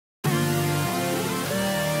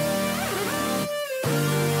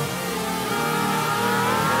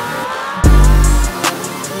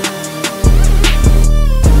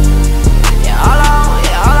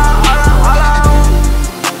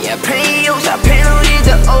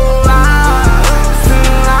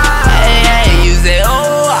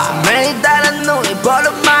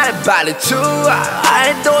too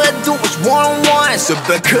I ain't thought that do was one-on-one,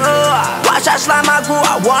 super cool Watch I slide my groove,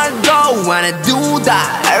 I wanna go, wanna do that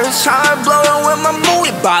Every time I blow it with my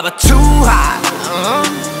mood, Baba too high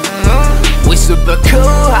We super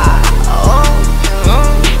cool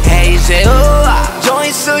Hey, you say,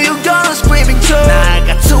 joint so you gonna screaming too 나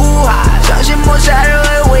got too high 정신 못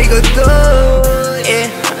차려, we go through Yeah,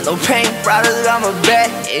 no pain, brother, I'm a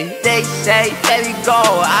bet They say, baby, go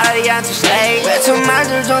out of the answer slave 뱉은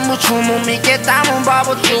말들 전부 주문 믿겠다면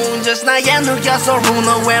바보중 Just 나의 느껴서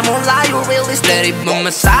루너 왜 몰라 You really steady by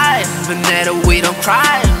my side But later we don't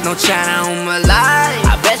cry No China on my life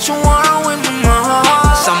I bet you wanna win my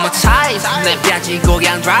heart Summer ties 내 뺨치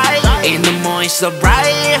고향 drive In the morning so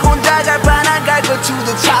bright 혼자 갈 바나 갈고 to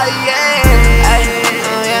the top Yeah,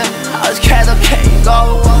 I was scared okay,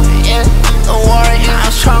 go Yeah, don't worry,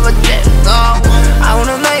 I'm stronger than no I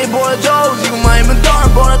wanna 내일 보여줘 지금만 힘은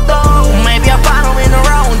떠나버려도 Maybe I'll find in a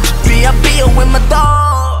round I'll be with my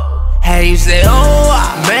dog Hey, you say,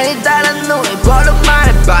 매일 다른 노래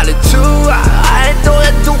버릇만에 발을 too I ain't thought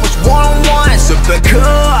that do was one-on-one, super cool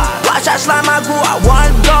Watch I slide my groove, I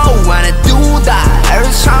wanna go, wanna do that Every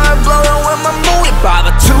time I blow it with my mood,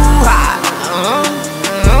 Baba too high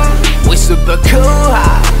We super cool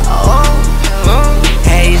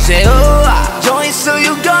Hey, you say, joint so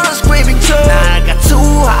you gonna screaming too 나 got too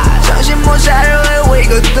high 정신 못 차려, we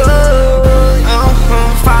go through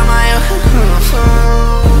Find my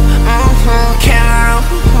camera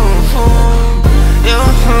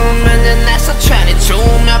맨날 나서 22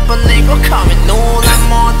 몇 번 읽고 coming new 난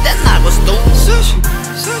못된 날 was doing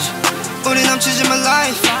우리 넘치지만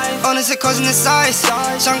life 어느새 커진 내 size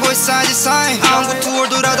창고에 사이즈 사인 한국 투어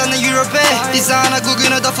돌아다니는 유럽에 디자이너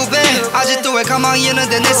구기는 더프배 아직도 왜 가망이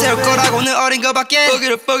있는데 내세울 거라고는 어린 거밖에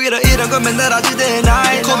뽀기로 이런 건 맨날 하지 day and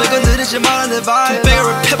night 고백은 느리지 말아 내 vibe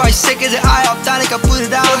배를 펴봐 이 새끼들 아예 없다니까 put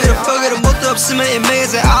it out 뽀기로 못도 없으면 it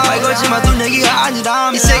makes it out 말 걸지마 돈 얘기가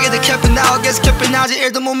아니라 이 새끼들 캡인 나오 계속 캡인 나지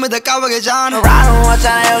일도 못 믿어 까마귀잖아 라로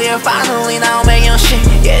왔잖아 여기 finally 나온 배경시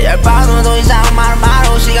예절 봐도 이상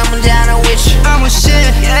말로 시간 문제 하나 with you I'm a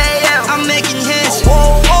shit, yeah, I'm making hits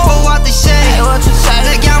For what they say, hey, what you say?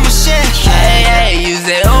 내게 I'm a shit Hey, you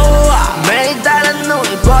say, 매일 다른 노래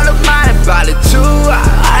버릇만에 발을 too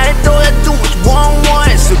I ain't thought that do was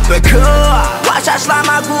one-on-one, super cool Watch I slide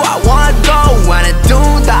my groove, I wanna go, wanna do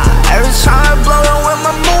that Every time I blow it with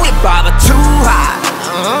my mood, Baba too high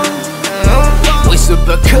We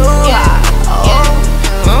super cool